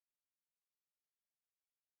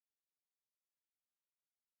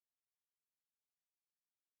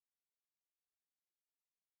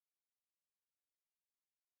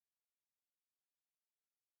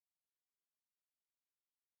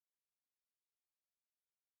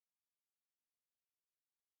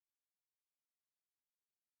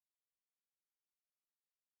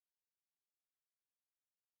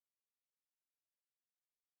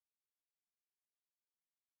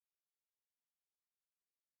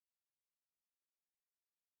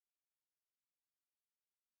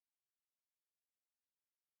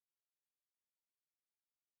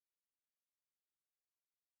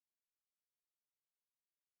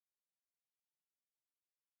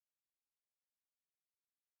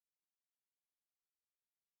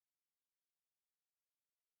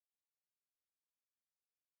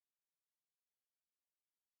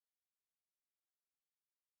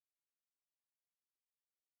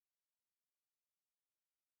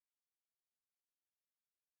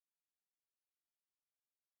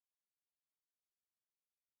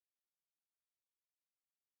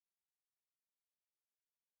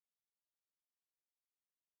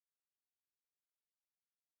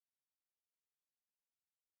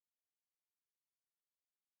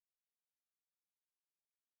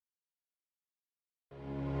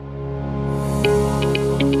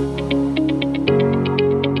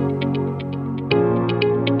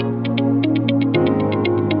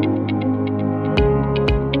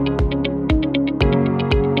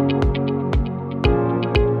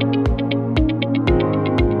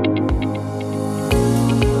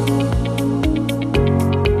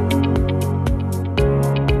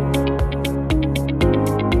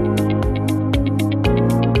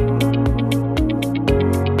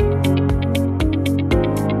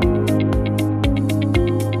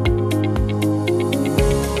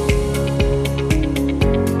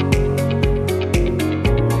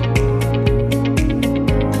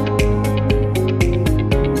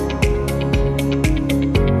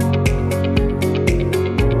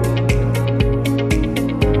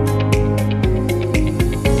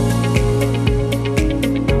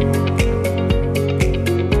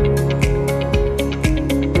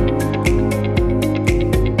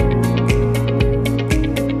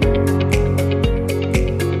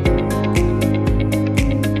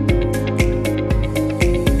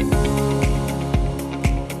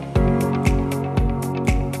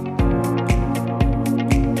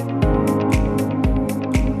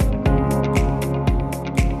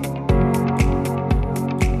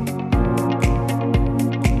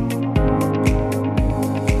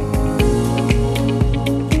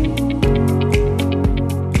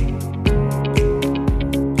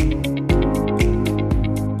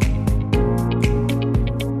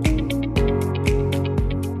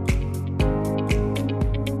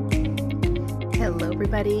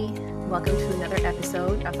everybody. Welcome to another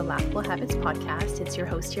episode of the Laughable Habits Podcast. It's your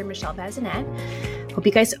host here, Michelle Bazinet. Hope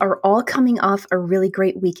you guys are all coming off a really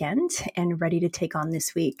great weekend and ready to take on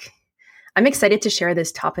this week. I'm excited to share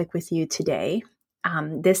this topic with you today.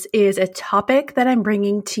 This is a topic that I'm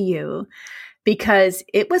bringing to you because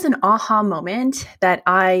it was an aha moment that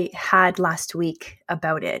I had last week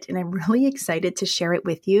about it. And I'm really excited to share it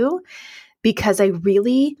with you because I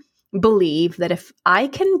really believe that if I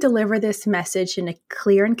can deliver this message in a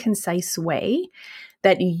clear and concise way,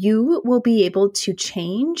 that you will be able to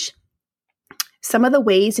change some of the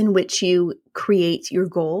ways in which you create your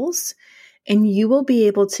goals, and you will be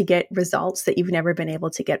able to get results that you've never been able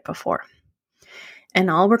to get before. And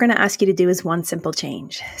all we're going to ask you to do is one simple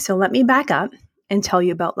change. So let me back up and tell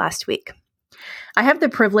you about last week. I have the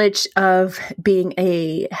privilege of being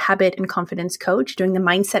a habit and confidence coach, doing the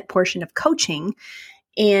mindset portion of coaching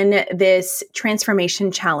in this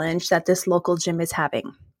transformation challenge that this local gym is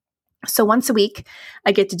having. So once a week,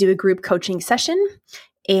 I get to do a group coaching session,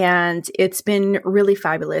 and it's been really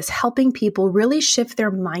fabulous, helping people really shift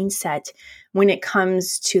their mindset when it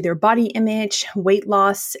comes to their body image, weight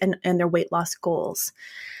loss, and their weight loss goals.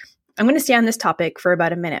 I'm going to stay on this topic for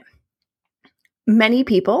about a minute. Many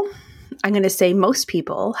people, I'm going to say most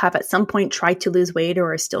people, have at some point tried to lose weight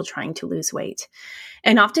or are still trying to lose weight.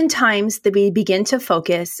 And oftentimes we begin to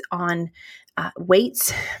focus on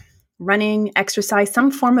weights, running, exercise, some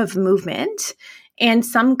form of movement, and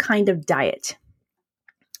some kind of diet.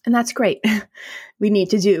 And that's great. We need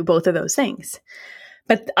to do both of those things.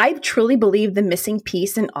 But I truly believe the missing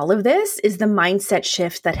piece in all of this is the mindset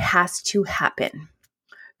shift that has to happen.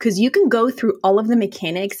 Because you can go through all of the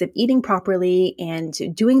mechanics of eating properly and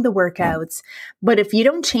doing the workouts, but if you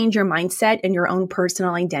don't change your mindset and your own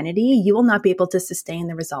personal identity, you will not be able to sustain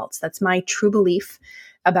the results. That's my true belief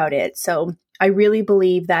about it. So I really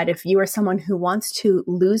believe that if you are someone who wants to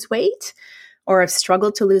lose weight or have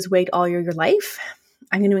struggled to lose weight all your life,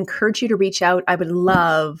 I'm going to encourage you to reach out. I would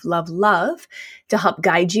love to help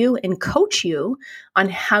guide you and coach you on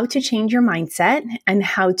how to change your mindset and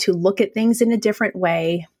how to look at things in a different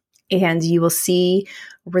way, and you will see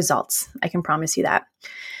results. I can promise you that.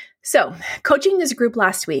 So, coaching this group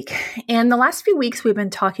last week, and the last few weeks we've been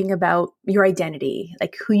talking about your identity,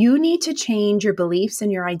 like who you need to change your beliefs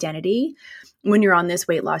and your identity when you're on this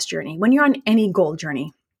weight loss journey. When you're on any goal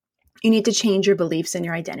journey, you need to change your beliefs and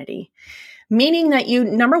your identity. Meaning that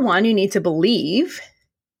number one, you need to believe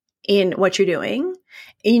in what you're doing.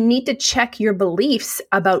 You need to check your beliefs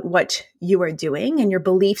about what you are doing and your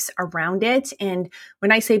beliefs around it. And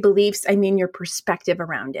when I say beliefs, I mean your perspective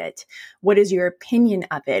around it. What is your opinion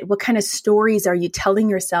of it? What kind of stories are you telling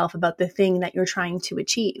yourself about the thing that you're trying to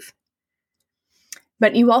achieve?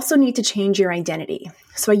 But you also need to change your identity.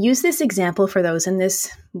 So I use this example for those in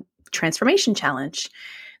this transformation challenge.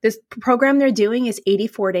 This program they're doing is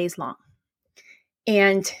 84 days long.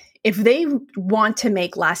 And if they want to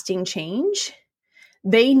make lasting change,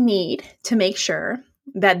 they need to make sure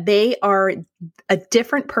that they are a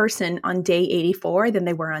different person on day 84 than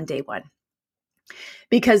they were on day 1.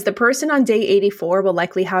 Because the person on day 84 will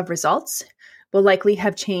likely have results, will likely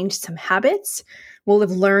have changed some habits, will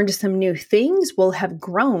have learned some new things, will have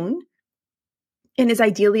grown, and is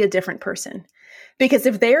ideally a different person. Because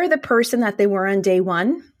if they are the person that they were on day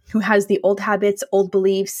 1, who has the old habits, old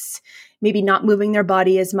beliefs, maybe not moving their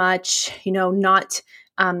body as much, not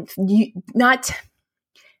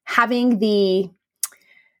having the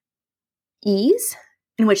ease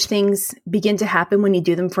in which things begin to happen when you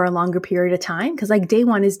do them for a longer period of time. Because like day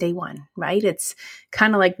 1 is day 1, right? It's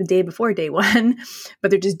kind of like the day before day 1,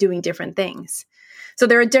 but they're just doing different things. So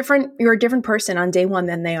you're a different person on day 1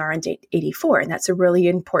 than they are on day 84. And that's a really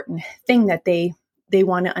important thing that they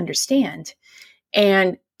want to understand.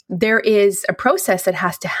 And there is a process that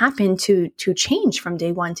has to happen to change from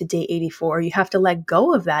day 1 to day 84. You have to let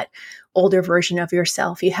go of that older version of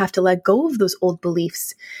yourself. You have to let go of those old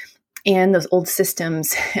beliefs and those old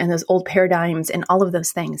systems and those old paradigms and all of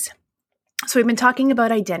those things. So we've been talking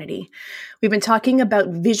about identity. We've been talking about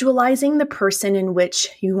visualizing the person in which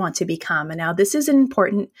you want to become. And now this is an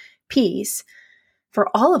important piece for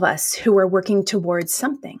all of us who are working towards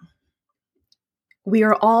something. We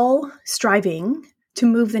are all striving to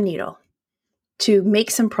move the needle, to make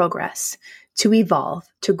some progress, to evolve,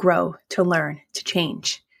 to grow, to learn, to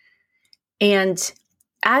change. And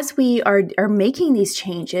as we are making these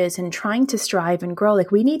changes and trying to strive and grow, like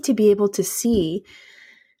we need to be able to see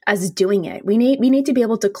us doing it. We need to be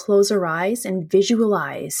able to close our eyes and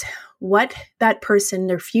visualize what that person,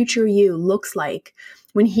 their future you, looks like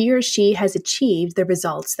when he or she has achieved the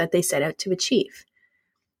results that they set out to achieve.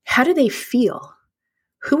 How do they feel?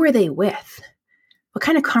 Who are they with? What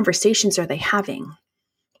kind of conversations are they having?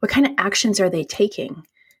 What kind of actions are they taking?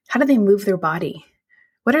 How do they move their body?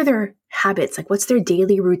 What are their habits? Like, what's their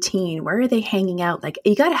daily routine? Where are they hanging out? Like,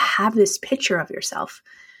 you got to have this picture of yourself.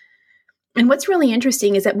 And what's really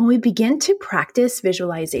interesting is that when we begin to practice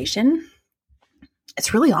visualization,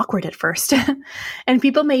 it's really awkward at first. And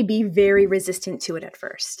people may be very resistant to it at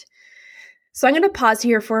first. So I'm going to pause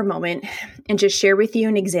here for a moment and just share with you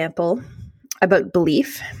an example about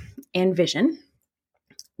belief and vision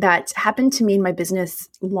that happened to me in my business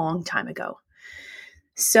a long time ago.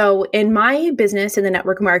 So in my business in the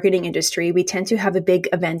network marketing industry, we tend to have a big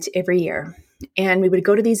event every year. And we would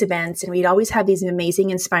go to these events and we'd always have these amazing,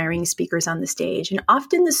 inspiring speakers on the stage. And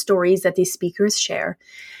often the stories that these speakers share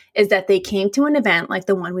is that they came to an event like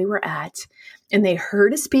the one we were at, and they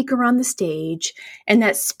heard a speaker on the stage, and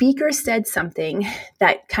that speaker said something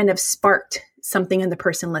that kind of sparked something in the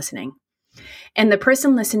person listening. And the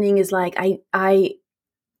person listening is like, I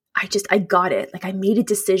got it. Like, I made a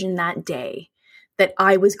decision that day that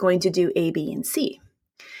I was going to do A, B, and C.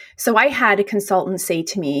 So I had a consultant say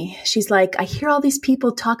to me, she's like, I hear all these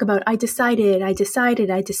people talk about, I decided.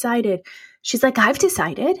 She's like, I've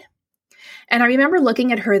decided. And I remember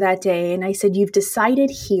looking at her that day and I said, you've decided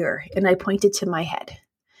here. And I pointed to my head.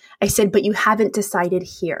 I said, but you haven't decided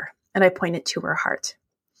here. And I pointed to her heart.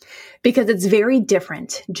 Because it's very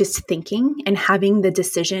different just thinking and having the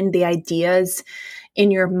decision, the ideas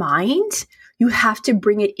in your mind. You have to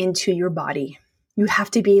bring it into your body. You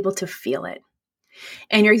have to be able to feel it.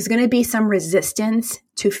 And there's going to be some resistance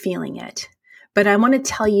to feeling it. But I want to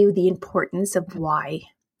tell you the importance of why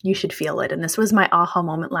you should feel it. And this was my aha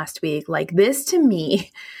moment last week. Like, this to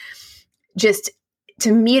me,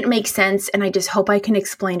 it makes sense. And I just hope I can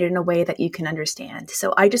explain it in a way that you can understand.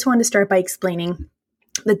 So I just want to start by explaining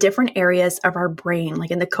the different areas of our brain. Like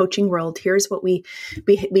in the coaching world, here's what we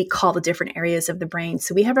call the different areas of the brain.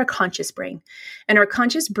 So we have our conscious brain. And our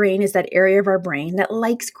conscious brain is that area of our brain that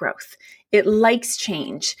likes growth. It likes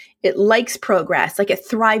change. It likes progress. Like, it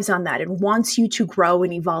thrives on that. It wants you to grow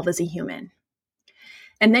and evolve as a human.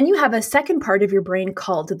 And then you have a second part of your brain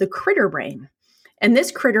called the critter brain. And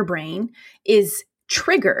this critter brain is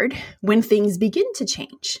triggered when things begin to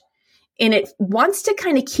change. And it wants to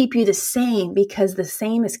kind of keep you the same because the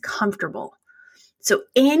same is comfortable. So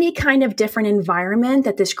any kind of different environment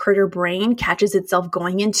that this critter brain catches itself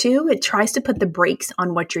going into, it tries to put the brakes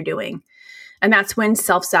on what you're doing. And that's when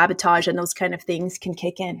self-sabotage and those kind of things can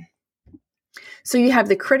kick in. So you have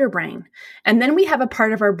the critter brain. And then we have a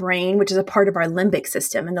part of our brain, which is a part of our limbic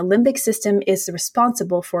system. And the limbic system is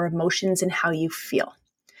responsible for emotions and how you feel.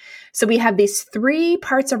 So we have these three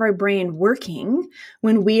parts of our brain working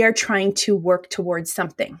when we are trying to work towards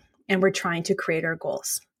something and we're trying to create our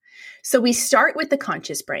goals. So we start with the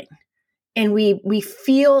conscious brain and we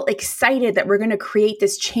feel excited that we're going to create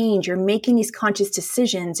this change. You're making these conscious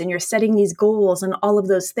decisions and you're setting these goals and all of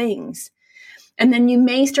those things. And then you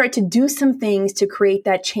may start to do some things to create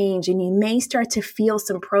that change and you may start to feel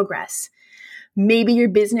some progress. Maybe your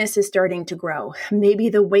business is starting to grow. Maybe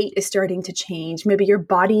the weight is starting to change. Maybe your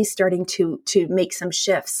body is starting to make some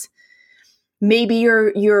shifts. Maybe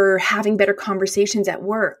you're having better conversations at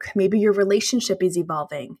work. Maybe your relationship is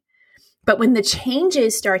evolving. But when the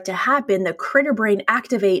changes start to happen, the critter brain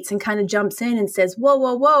activates and kind of jumps in and says,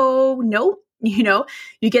 whoa, nope.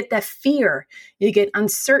 You get that fear, you get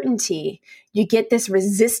uncertainty, you get this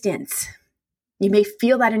resistance. You may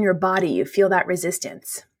feel that in your body, you feel that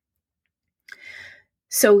resistance.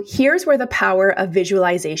 So here's where the power of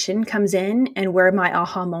visualization comes in and where my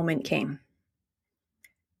aha moment came.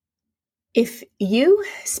 If you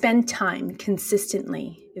spend time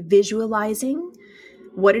consistently visualizing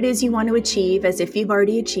what it is you want to achieve as if you've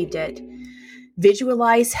already achieved it,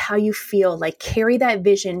 visualize how you feel, like carry that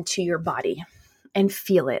vision to your body and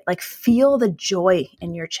feel it, like feel the joy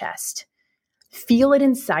in your chest, feel it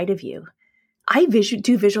inside of you. I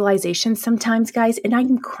do visualizations sometimes, guys, and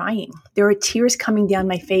I'm crying. There are tears coming down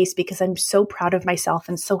my face because I'm so proud of myself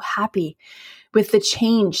and so happy with the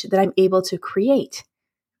change that I'm able to create.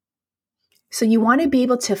 So you want to be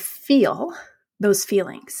able to feel those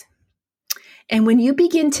feelings. And when you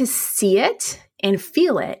begin to see it and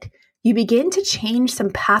feel it, you begin to change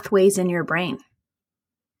some pathways in your brain.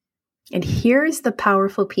 And here's the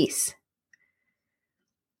powerful piece.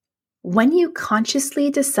 When you consciously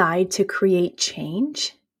decide to create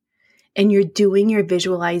change and you're doing your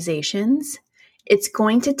visualizations, it's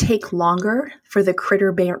going to take longer for the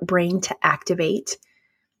critter brain to activate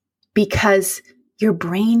because your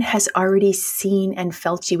brain has already seen and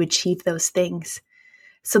felt you achieve those things.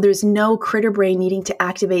 So there's no critter brain needing to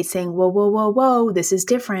activate saying, whoa, this is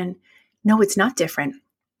different. No, it's not different.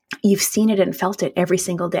 You've seen it and felt it every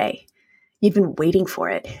single day. You've been waiting for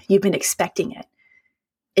it. You've been expecting it.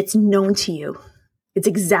 It's known to you. It's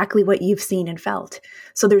exactly what you've seen and felt.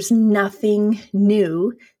 So there's nothing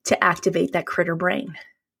new to activate that critter brain.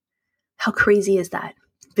 How crazy is that?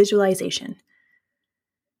 Visualization.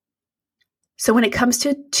 So when it comes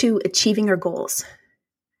to achieving our goals,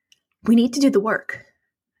 we need to do the work.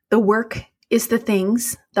 The work is the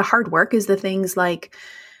things, the hard work is the things like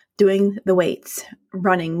doing the weights,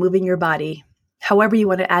 running, moving your body, however you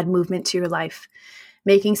want to add movement to your life,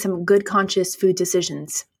 making some good conscious food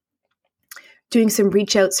decisions, doing some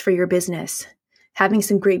reach outs for your business, having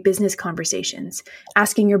some great business conversations,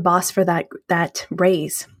 asking your boss for that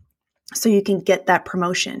raise so you can get that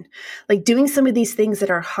promotion. Like doing some of these things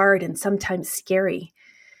that are hard and sometimes scary.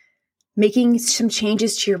 Making some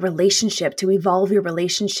changes to your relationship to evolve your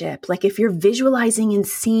relationship. Like if you're visualizing and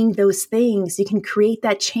seeing those things, you can create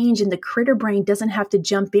that change and the critter brain doesn't have to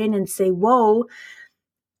jump in and say, whoa,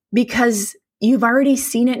 because you've already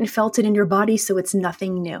seen it and felt it in your body, so it's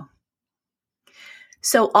nothing new.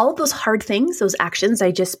 So all of those hard things, those actions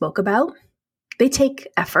I just spoke about, they take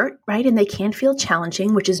effort, right? And they can feel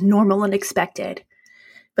challenging, which is normal and expected.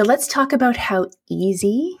 But let's talk about how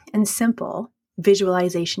easy and simple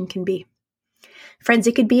visualization can be. Friends,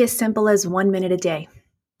 it could be as simple as 1 minute a day,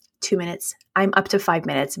 2 minutes. I'm up to 5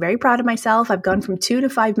 minutes. Very proud of myself. I've gone from 2 to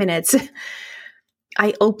 5 minutes.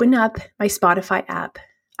 I open up my Spotify app.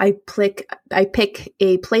 I pick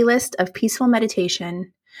a playlist of peaceful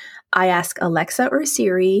meditation. I ask Alexa or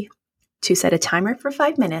Siri to set a timer for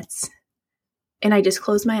 5 minutes. And I just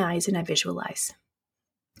close my eyes and I visualize.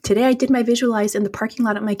 Today I did my visualize in the parking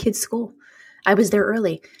lot at my kids' school. I was there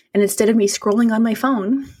early, and instead of me scrolling on my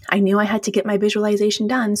phone, I knew I had to get my visualization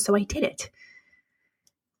done, so I did it.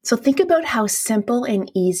 So think about how simple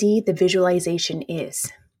and easy the visualization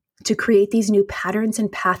is to create these new patterns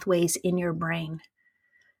and pathways in your brain.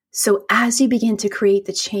 So as you begin to create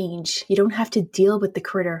the change, you don't have to deal with the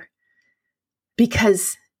critter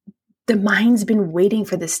because the mind's been waiting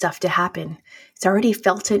for this stuff to happen. It's already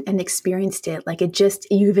felt it and experienced it. Like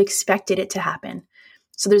you've expected it to happen.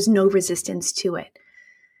 So there's no resistance to it.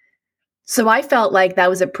 So I felt like that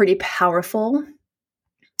was a pretty powerful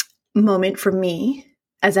moment for me.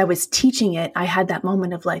 As I was teaching it, I had that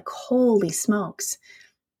moment of like, holy smokes,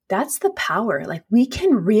 that's the power. Like we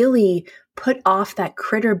can really put off that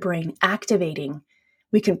critter brain activating.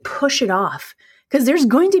 We can push it off because there's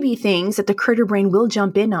going to be things that the critter brain will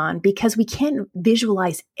jump in on because we can't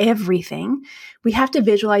visualize everything. We have to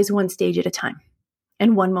visualize one stage at a time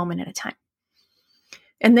and one moment at a time.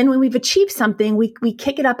 And then when we've achieved something, we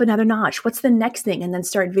kick it up another notch. What's the next thing? And then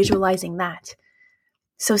start visualizing that.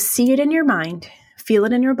 So see it in your mind, feel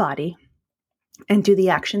it in your body, and do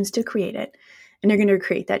the actions to create it. And you're going to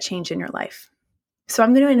create that change in your life. So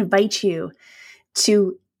I'm going to invite you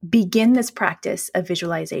to begin this practice of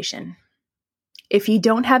visualization. If you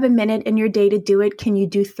don't have a minute in your day to do it, can you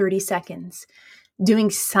do 30 seconds?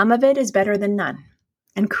 Doing some of it is better than none.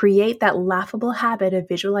 And create that laughable habit of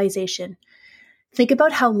visualization. Think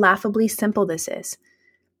about how laughably simple this is.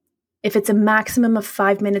 If it's a maximum of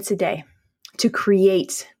 5 minutes a day to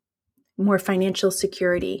create more financial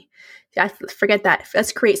security, forget that.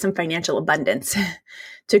 Let's create some financial abundance,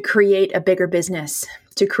 to create a bigger business,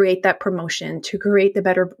 to create that promotion, to create the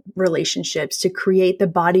better relationships, to create the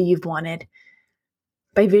body you've wanted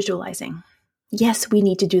by visualizing. Yes, we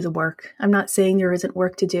need to do the work. I'm not saying there isn't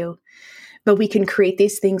work to do, but we can create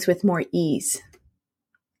these things with more ease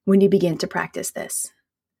when you begin to practice this.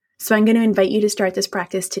 So I'm going to invite you to start this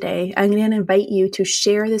practice today. I'm going to invite you to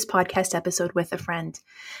share this podcast episode with a friend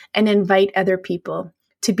and invite other people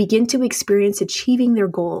to begin to experience achieving their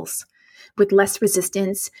goals with less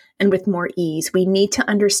resistance and with more ease. We need to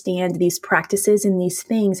understand these practices and these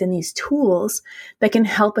things and these tools that can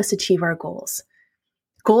help us achieve our goals.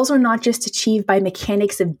 Goals are not just achieved by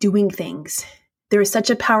mechanics of doing things. There is such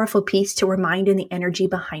a powerful piece to our mind and the energy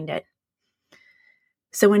behind it.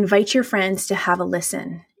 So invite your friends to have a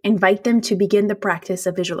listen. Invite them to begin the practice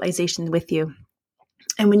of visualization with you.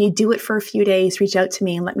 And when you do it for a few days, reach out to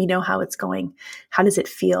me and let me know how it's going. How does it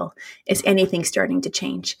feel? Is anything starting to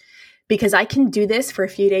change? Because I can do this for a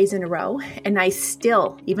few days in a row, and I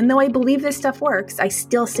still, even though I believe this stuff works, I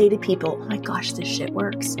still say to people, oh my gosh, this shit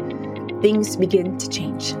works. Things begin to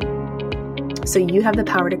change. So you have the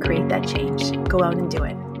power to create that change. Go out and do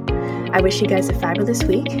it. I wish you guys a fabulous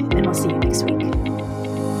week, and I'll see you next week.